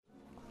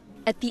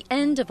At the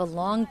end of a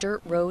long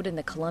dirt road in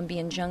the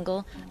Colombian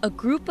jungle, a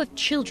group of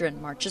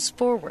children marches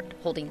forward,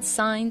 holding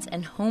signs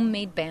and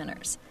homemade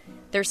banners.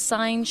 Their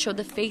signs show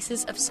the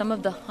faces of some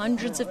of the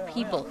hundreds of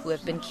people who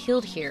have been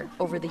killed here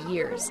over the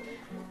years.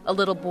 A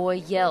little boy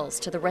yells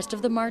to the rest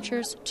of the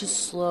marchers to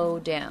slow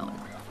down.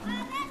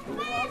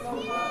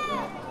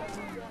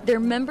 They're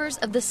members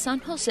of the San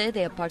Jose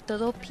de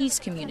Apartadó peace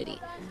community,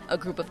 a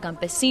group of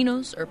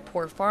campesinos, or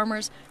poor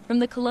farmers, from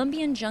the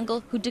Colombian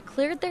jungle who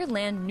declared their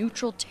land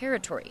neutral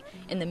territory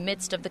in the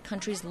midst of the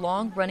country's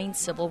long-running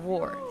civil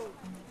war.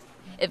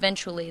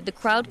 Eventually, the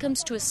crowd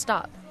comes to a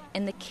stop,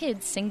 and the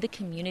kids sing the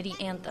community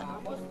anthem.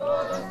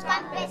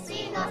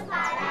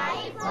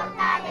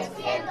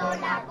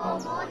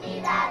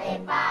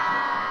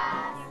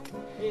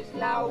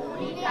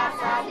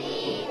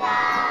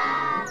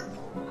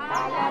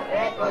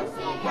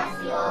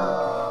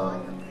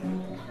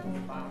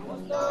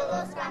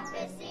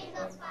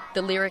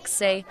 The lyrics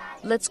say,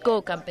 "Let's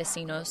go,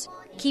 campesinos.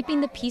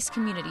 Keeping the peace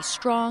community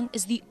strong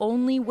is the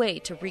only way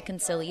to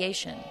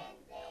reconciliation."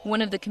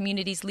 One of the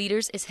community's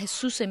leaders is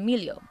Jesus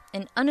Emilio,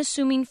 an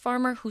unassuming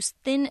farmer who's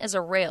thin as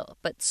a rail,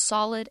 but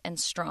solid and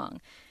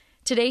strong.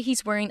 Today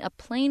he's wearing a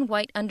plain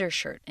white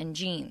undershirt and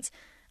jeans.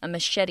 A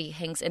machete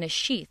hangs in a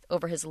sheath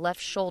over his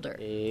left shoulder.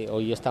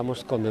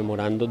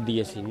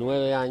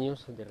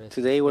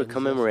 Today we're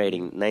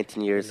commemorating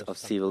 19 years of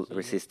civil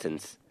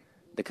resistance.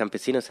 The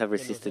campesinos have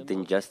resisted the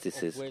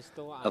injustices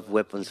of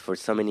weapons for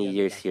so many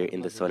years here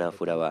in the zona of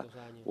Urabá,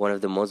 one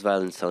of the most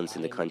violent zones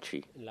in the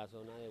country.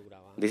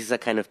 This is a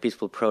kind of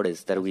peaceful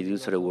protest that we do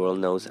so the world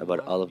knows about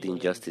all of the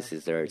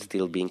injustices that are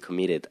still being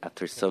committed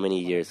after so many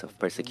years of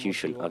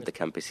persecution of the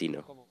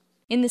campesino.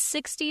 In the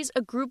 60s,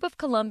 a group of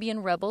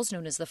Colombian rebels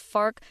known as the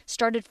FARC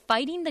started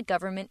fighting the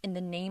government in the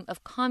name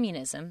of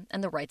communism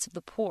and the rights of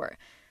the poor.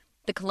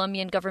 The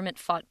Colombian government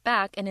fought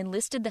back and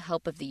enlisted the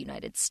help of the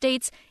United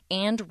States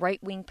and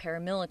right-wing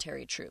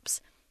paramilitary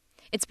troops.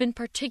 It's been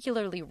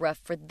particularly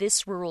rough for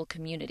this rural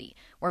community,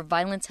 where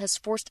violence has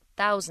forced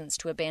thousands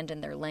to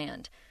abandon their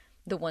land.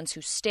 The ones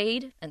who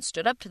stayed and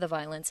stood up to the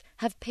violence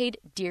have paid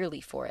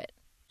dearly for it.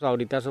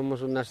 Ahorita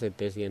somos unas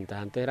 700,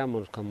 antes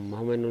éramos como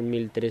más o menos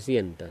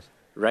 1,300.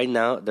 Right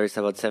now, there's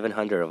about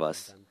 700 of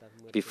us.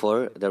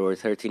 Before, there were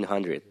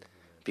 1,300.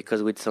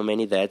 Because with so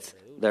many deaths,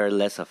 there are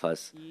less of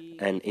us.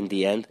 And in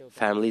the end,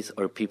 families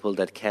or people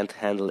that can't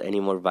handle any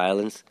more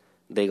violence,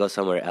 they go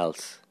somewhere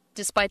else.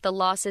 Despite the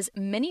losses,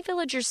 many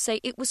villagers say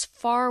it was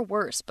far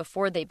worse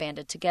before they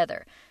banded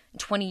together.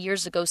 20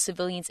 years ago,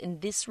 civilians in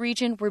this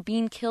region were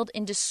being killed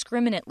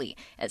indiscriminately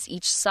as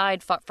each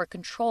side fought for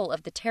control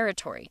of the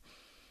territory.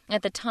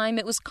 At the time,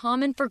 it was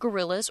common for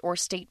guerrillas or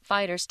state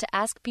fighters to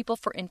ask people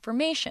for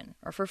information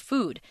or for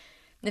food.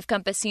 If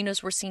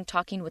campesinos were seen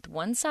talking with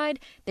one side,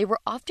 they were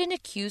often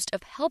accused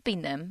of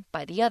helping them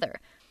by the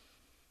other.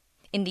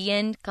 In the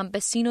end,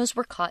 campesinos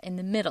were caught in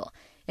the middle,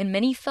 and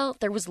many felt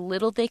there was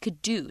little they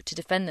could do to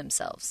defend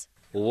themselves.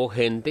 Hubo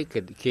gente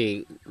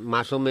que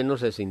más o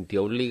menos se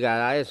sintió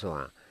obligada a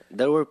eso.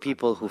 There were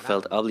people who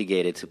felt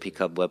obligated to pick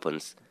up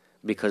weapons,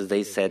 because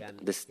they said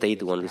the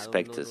state won't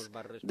respect us,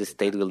 the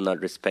state will not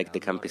respect the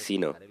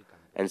campesino,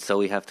 and so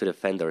we have to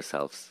defend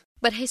ourselves.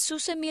 But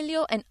Jesus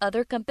Emilio and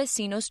other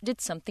campesinos did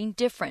something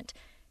different.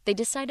 They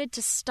decided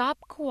to stop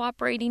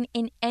cooperating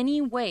in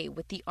any way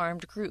with the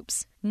armed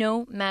groups,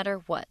 no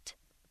matter what.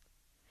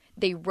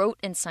 They wrote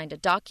and signed a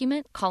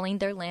document calling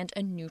their land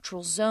a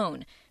neutral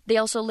zone. They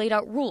also laid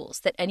out rules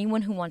that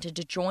anyone who wanted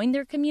to join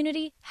their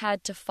community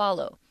had to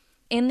follow.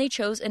 And they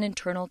chose an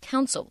internal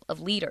council of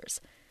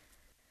leaders.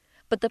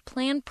 But the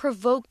plan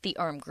provoked the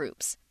armed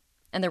groups,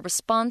 and the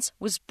response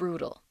was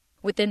brutal.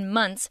 Within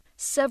months,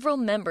 several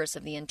members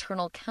of the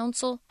internal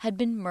council had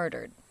been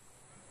murdered.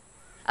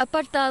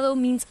 Apartado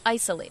means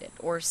isolated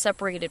or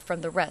separated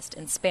from the rest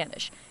in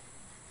Spanish,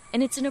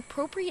 and it's an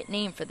appropriate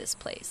name for this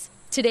place.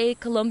 Today,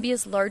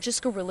 Colombia's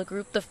largest guerrilla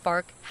group, the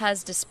FARC,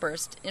 has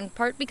dispersed, in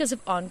part because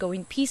of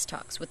ongoing peace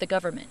talks with the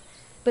government.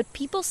 But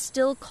people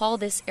still call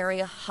this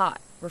area hot,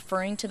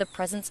 referring to the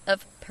presence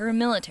of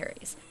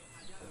paramilitaries.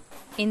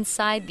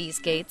 Inside these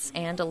gates,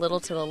 and a little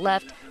to the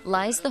left,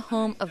 lies the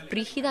home of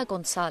Brígida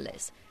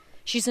González.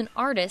 She's an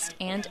artist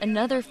and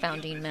another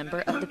founding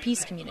member of the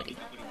peace community.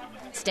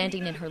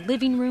 Standing in her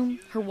living room,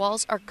 her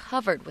walls are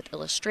covered with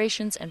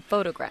illustrations and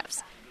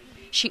photographs.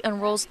 She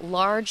unrolls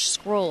large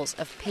scrolls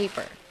of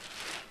paper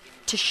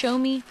to show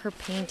me her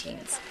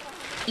paintings.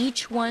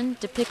 Each one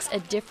depicts a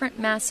different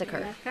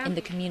massacre in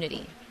the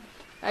community.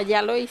 In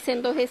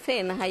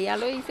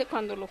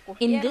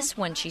this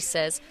one, she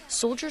says,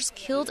 soldiers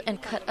killed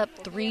and cut up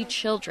 3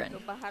 children,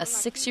 a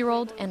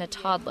 6-year-old and a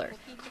toddler.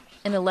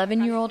 An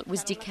 11-year-old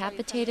was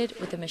decapitated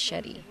with a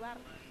machete.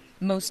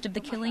 Most of the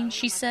killings,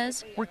 she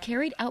says, were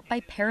carried out by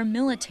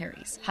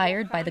paramilitaries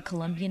hired by the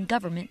Colombian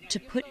government to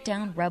put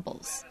down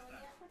rebels.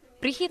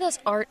 Brígida's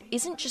art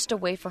isn't just a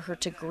way for her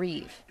to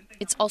grieve.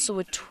 It's also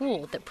a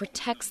tool that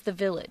protects the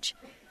village.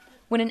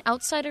 When an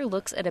outsider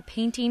looks at a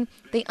painting,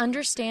 they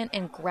understand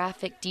in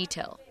graphic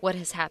detail what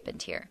has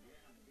happened here.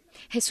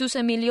 Jesus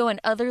Emilio and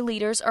other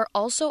leaders are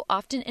also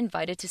often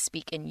invited to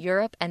speak in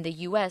Europe and the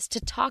U.S. to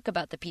talk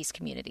about the peace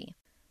community.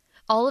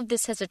 All of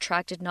this has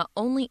attracted not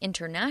only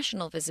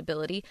international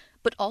visibility,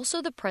 but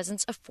also the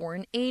presence of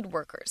foreign aid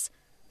workers,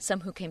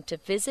 some who came to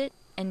visit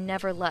and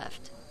never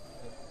left.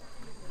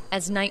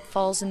 As night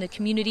falls in the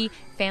community,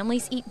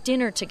 families eat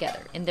dinner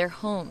together in their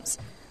homes,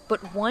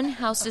 but one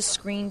house's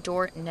screen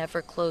door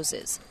never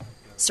closes.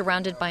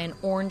 Surrounded by an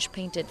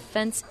orange-painted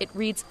fence, it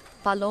reads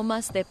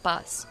Palomas de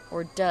Paz,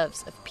 or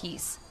Doves of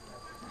Peace.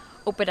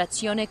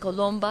 Operazione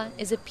Colomba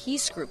is a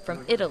peace group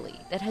from Italy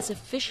that has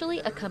officially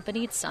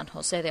accompanied San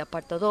José de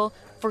Apartadó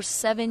for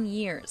 7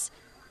 years.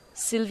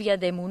 Silvia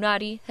de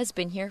Munari has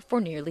been here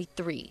for nearly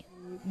 3.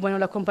 Bueno,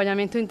 el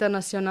acompañamiento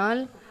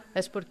internacional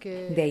es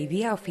porque... The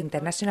idea of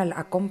international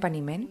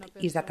accompaniment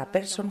is that a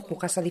person who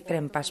has a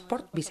different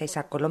passport besides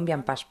a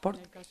Colombian passport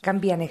can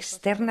be an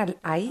external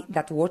eye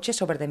that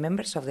watches over the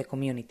members of the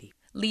community.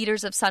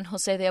 Leaders of San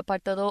José de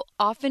Apartadó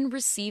often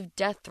receive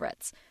death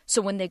threats,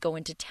 so when they go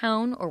into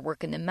town or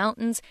work in the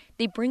mountains,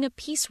 they bring a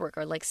peace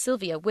worker like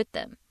Silvia with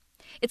them.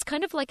 It's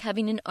kind of like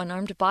having an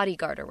unarmed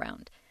bodyguard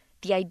around.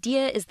 The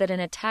idea is that an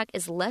attack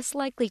is less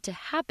likely to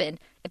happen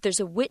if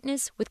there's a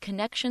witness with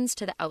connections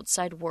to the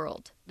outside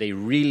world. They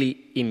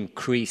really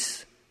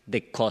increase the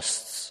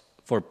costs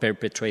for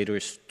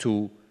perpetrators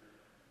to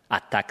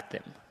attack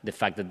them, the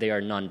fact that they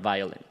are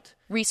nonviolent.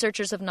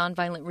 Researchers of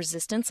nonviolent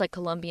resistance, like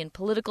Colombian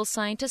political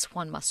scientist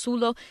Juan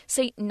Masulo,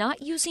 say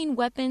not using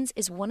weapons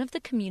is one of the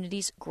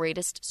community's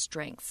greatest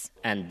strengths.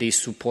 And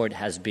this support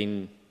has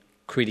been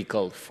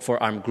critical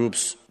for armed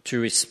groups to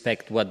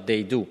respect what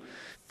they do.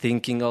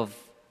 Thinking of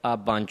a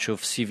bunch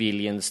of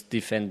civilians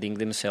defending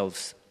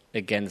themselves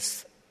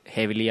against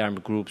heavily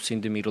armed groups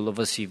in the middle of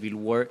a civil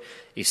war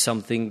is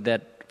something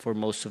that for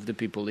most of the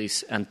people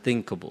is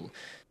unthinkable.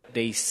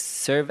 They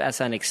serve as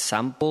an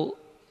example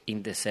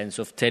in the sense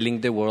of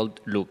telling the world,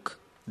 look,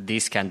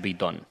 this can be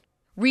done.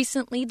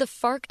 Recently, the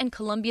FARC and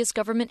Colombia's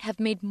government have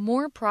made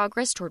more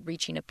progress toward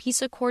reaching a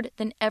peace accord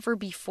than ever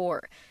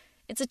before.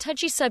 It's a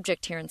touchy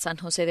subject here in San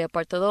José de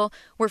Apartadó,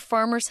 where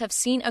farmers have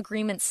seen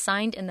agreements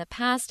signed in the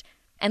past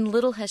and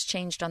little has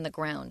changed on the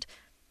ground.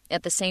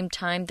 At the same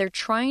time, they're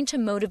trying to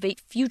motivate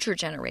future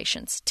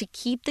generations to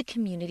keep the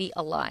community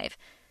alive.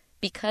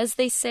 Because,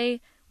 they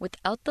say,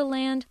 without the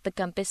land, the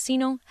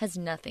campesino has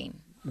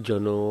nothing. Yo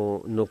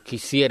no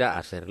quisiera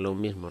hacer lo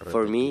mismo.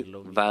 For me,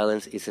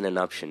 violence isn't an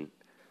option.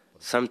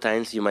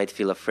 Sometimes you might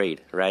feel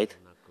afraid, right?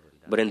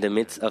 But in the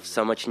midst of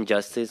so much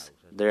injustice,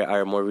 there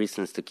are more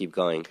reasons to keep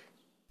going.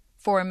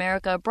 For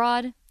America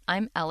Abroad,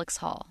 I'm Alex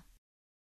Hall.